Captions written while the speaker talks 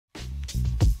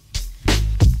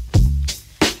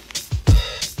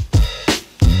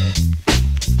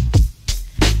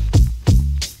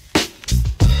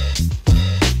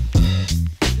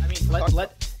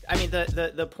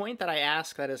The point that I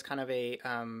ask that is kind of a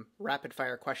rapid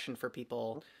fire question for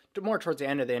people more towards the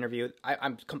end of the interview.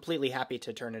 I'm completely happy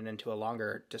to turn it into a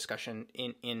longer discussion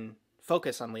in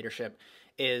focus on leadership.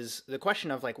 Is the question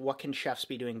of like, what can chefs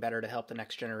be doing better to help the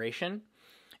next generation?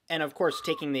 And of course,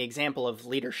 taking the example of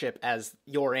leadership as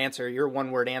your answer, your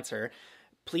one word answer,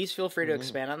 please feel free to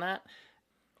expand on that.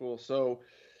 Cool. So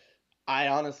I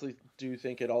honestly do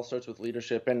think it all starts with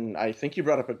leadership. And I think you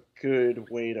brought up a good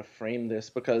way to frame this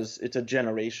because it's a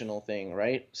generational thing,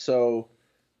 right? So,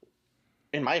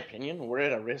 in my opinion, we're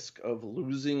at a risk of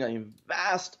losing a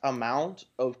vast amount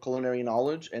of culinary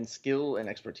knowledge and skill and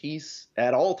expertise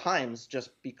at all times just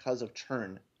because of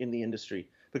churn in the industry.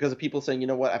 Because of people saying, you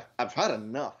know what, I've had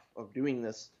enough of doing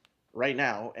this right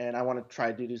now and I want to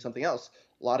try to do something else.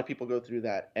 A lot of people go through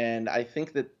that. And I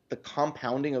think that the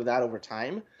compounding of that over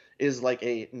time is like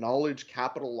a knowledge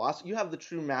capital loss. You have the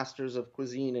true masters of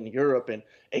cuisine in Europe and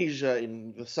Asia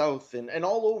in the South and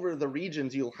all over the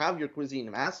regions. You'll have your cuisine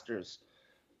masters,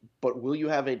 but will you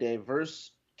have a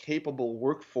diverse, capable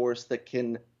workforce that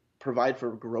can provide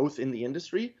for growth in the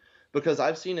industry? Because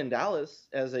I've seen in Dallas,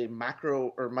 as a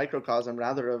macro or microcosm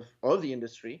rather of the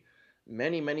industry,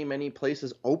 many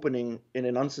places opening in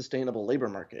an unsustainable labor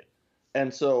market.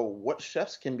 And so what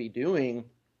chefs can be doing,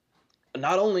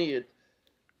 not only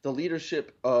the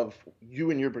leadership of you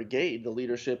and your brigade, the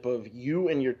leadership of you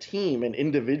and your team, and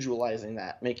individualizing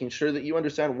that, making sure that you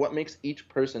understand what makes each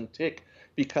person tick,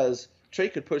 because Trey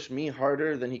could push me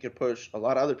harder than he could push a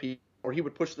lot of other people, or he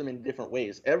would push them in different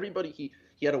ways. Everybody, he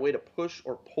had a way to push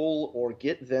or pull or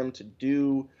get them to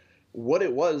do what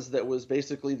it was that was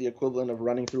basically the equivalent of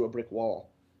running through a brick wall.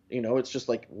 It's just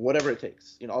like, whatever it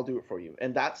takes, I'll do it for you.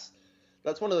 And that's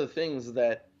one of the things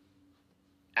that,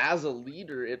 as a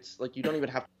leader, it's like you don't even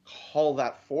have to call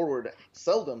that forward.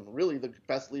 Seldom, really, the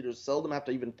best leaders seldom have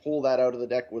to even pull that out of the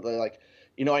deck with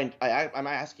I'm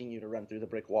asking you to run through the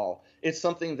brick wall. It's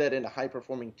something that in a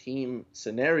high-performing team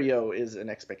scenario is an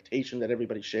expectation that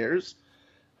everybody shares.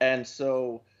 And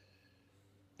so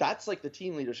that's like the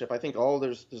team leadership. I think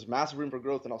there's massive room for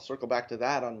growth, and I'll circle back to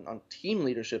that on team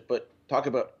leadership, but talk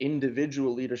about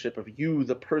individual leadership of you,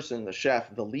 the person, the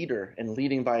chef, the leader, and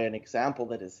leading by an example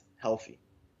that is healthy.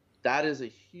 That is a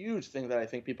huge thing that I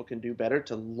think people can do better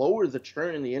to lower the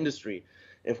churn in the industry.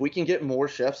 If we can get more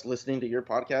chefs listening to your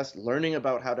podcast, learning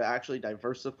about how to actually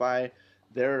diversify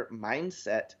their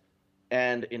mindset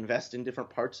and invest in different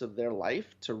parts of their life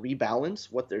to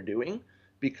rebalance what they're doing,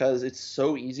 because it's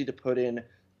so easy to put in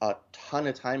a ton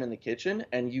of time in the kitchen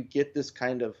and you get this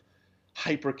kind of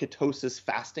hyperketosis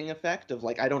fasting effect of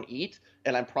like, I don't eat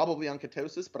and I'm probably on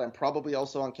ketosis, but I'm probably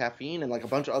also on caffeine and like a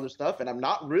bunch of other stuff, and I'm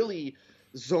not really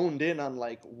zoned in on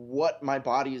like what my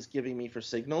body is giving me for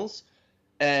signals.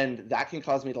 And that can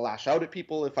cause me to lash out at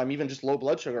people if I'm even just low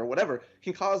blood sugar or whatever.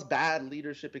 Can cause bad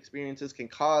leadership experiences, can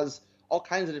cause all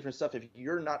kinds of different stuff if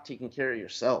you're not taking care of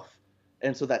yourself.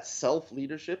 And so that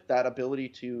self-leadership, that ability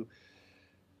to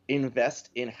invest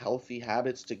in healthy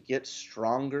habits to get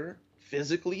stronger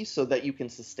physically so that you can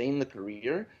sustain the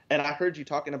career. And I heard you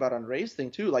talking about on Ray's thing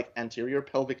too, like anterior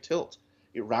pelvic tilt,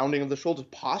 your rounding of the shoulders,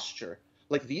 posture.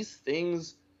 Like these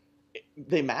things,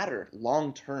 they matter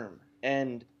long term.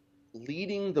 And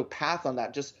leading the path on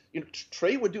that, just,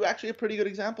 Trey would do actually a pretty good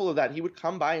example of that. He would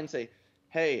come by and say,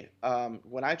 hey,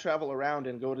 when I travel around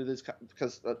and go to this,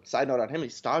 because side note on him,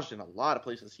 he's staged in a lot of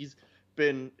places. He's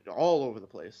been all over the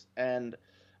place. And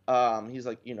he's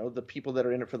like, the people that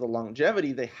are in it for the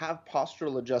longevity, they have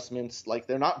postural adjustments. Like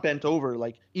they're not bent over.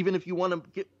 Like even if you want to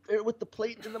get there with the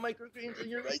plate and the microgreens and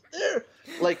you're right there,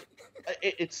 like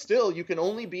it's still, you can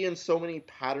only be in so many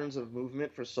patterns of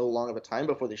movement for so long of a time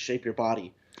before they shape your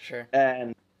body. Sure.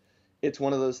 And it's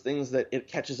one of those things that it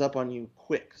catches up on you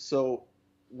quick. So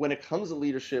when it comes to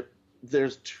leadership,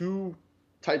 there's two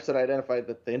types that I identified,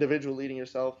 that the individual leading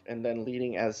yourself and then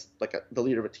leading as like the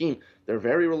leader of a team. They're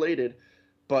very related.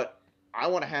 But I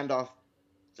want to hand off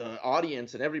the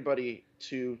audience and everybody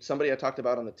to somebody I talked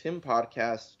about on the Tim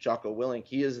podcast, Jocko Willink.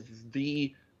 He is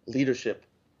the leadership,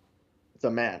 the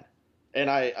man. And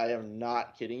I am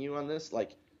not kidding you on this.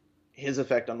 Like his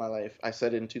effect on my life, I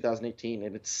said it in 2018,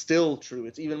 and it's still true.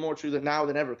 It's even more true now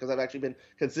than ever because I've actually been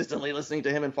consistently listening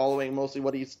to him and following mostly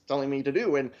what he's telling me to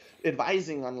do and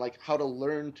advising on like how to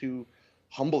learn to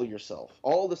humble yourself.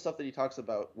 All the stuff that he talks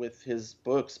about with his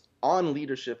books on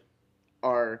leadership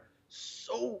are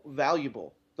so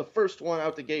valuable. The first one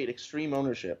out the gate, extreme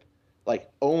ownership.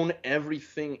 Like own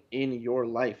everything in your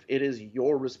life. It is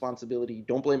your responsibility.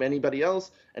 Don't blame anybody else,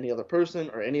 any other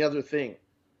person, or any other thing.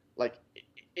 Like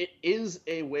it is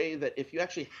a way that if you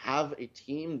actually have a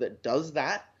team that does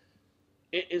that,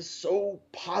 it is so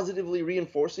positively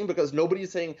reinforcing because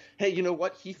nobody's saying, hey, you know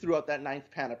what? He threw out that 9th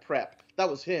pan of prep. That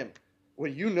was him.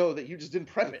 Well, you know that you just didn't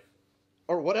prep it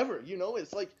or whatever, you know?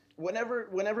 It's like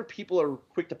whenever people are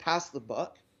quick to pass the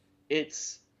buck,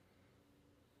 it's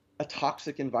a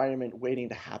toxic environment waiting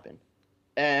to happen.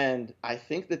 And I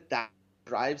think that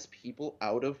drives people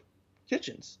out of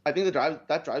kitchens. I think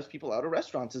that drives people out of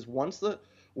restaurants is once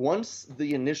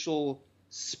the initial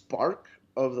spark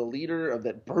of the leader of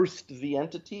that burst the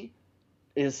entity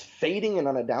is fading and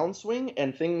on a downswing,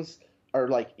 and things are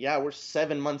like, yeah, we're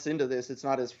 7 months into this. It's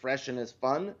not as fresh and as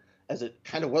fun as it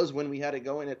kind of was when we had it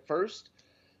going at first.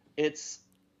 It's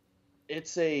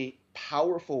a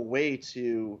powerful way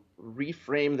to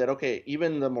reframe that, okay,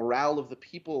 even the morale of the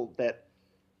people that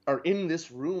are in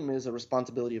this room is a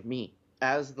responsibility of me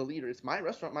as the leader. It's my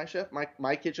restaurant, my chef,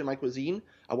 my kitchen, my cuisine.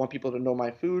 I want people to know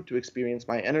my food, to experience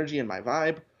my energy and my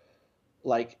vibe.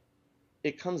 Like,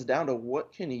 it comes down to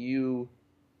what can you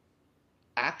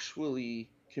actually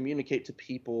communicate to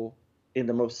people in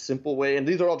the most simple way. And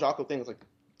these are all Jocko things, like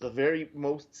the very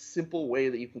most simple way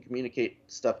that you can communicate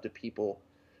stuff to people.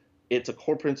 It's a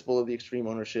core principle of the extreme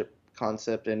ownership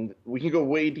concept, and we can go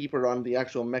way deeper on the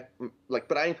actual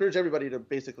but I encourage everybody to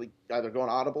basically either go on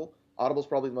Audible. Audible's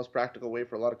probably the most practical way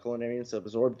for a lot of culinarians to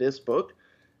absorb this book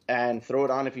and throw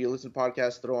it on. If you listen to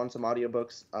podcasts, throw on some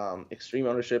audiobooks. Extreme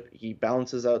Ownership, he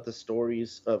balances out the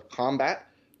stories of combat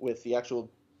with the actual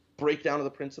breakdown of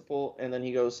the principle, and then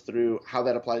he goes through how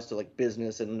that applies to like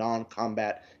business and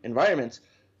non-combat environments.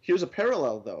 Here's a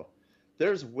parallel though.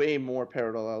 There's way more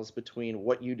parallels between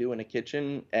what you do in a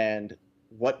kitchen and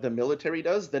what the military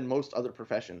does than most other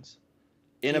professions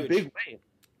in Huge. A big way.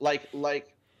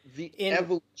 Like the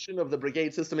evolution of the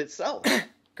brigade system itself.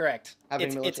 Correct.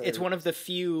 It's one of the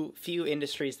few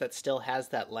industries that still has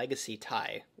that legacy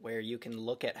tie where you can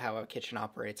look at how a kitchen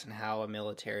operates and how a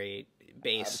military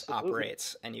base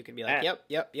operates, and you can be like, yep.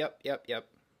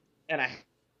 And I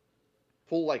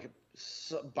full like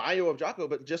bio of Jocko,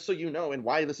 but just so you know, and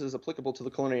why this is applicable to the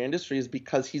culinary industry is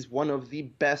because he's one of the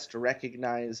best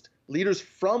recognized leaders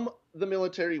from the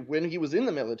military when he was in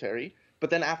the military, but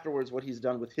then afterwards what he's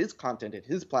done with his content and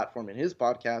his platform and his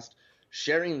podcast,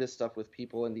 sharing this stuff with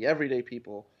people and the everyday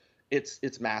people, it's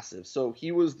massive. So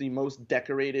he was the most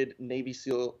decorated Navy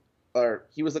SEAL, or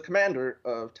he was the commander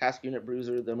of Task Unit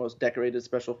Bruiser, the most decorated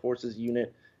Special Forces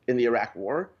unit in the Iraq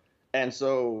War. And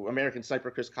so American Sniper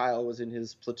Chris Kyle was in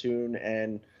his platoon,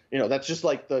 and that's just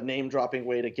like the name dropping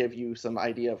way to give you some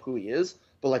idea of who he is.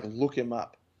 But like, look him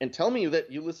up and tell me that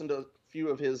you listen to a few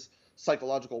of his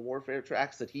psychological warfare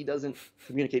tracks that he doesn't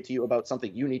communicate to you about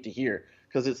something you need to hear,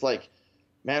 because it's like,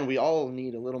 man, we all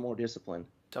need a little more discipline.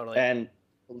 Totally. And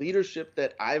the leadership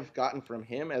that I've gotten from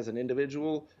him as an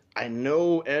individual, I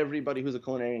know everybody who's a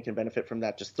culinarian can benefit from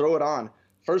that. Just throw it on.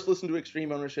 First, listen to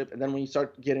Extreme Ownership, and then when you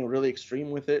start getting really extreme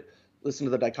with it, listen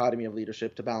to the dichotomy of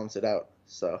leadership to balance it out.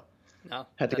 So,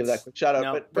 had to give that quick shout out.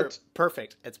 No, but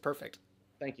perfect. It's perfect.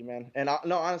 Thank you, man. And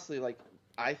no, honestly, like,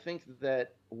 I think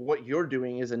that what you're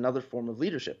doing is another form of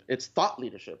leadership. It's thought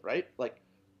leadership, right? Like,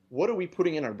 what are we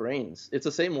putting in our brains? It's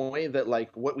the same way that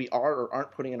like what we are or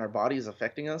aren't putting in our body is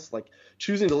affecting us. Like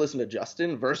choosing to listen to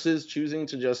Justin versus choosing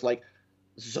to just like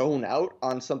zone out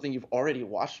on something you've already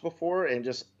watched before and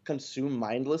just consume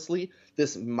mindlessly.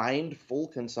 This mindful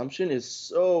consumption is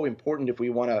so important if we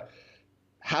want to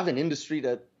have an industry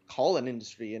to call an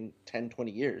industry in 10,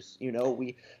 20 years.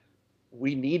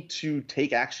 We need to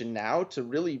take action now to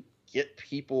really get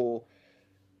people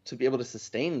to be able to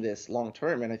sustain this long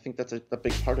term, and I think that's a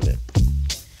big part of it.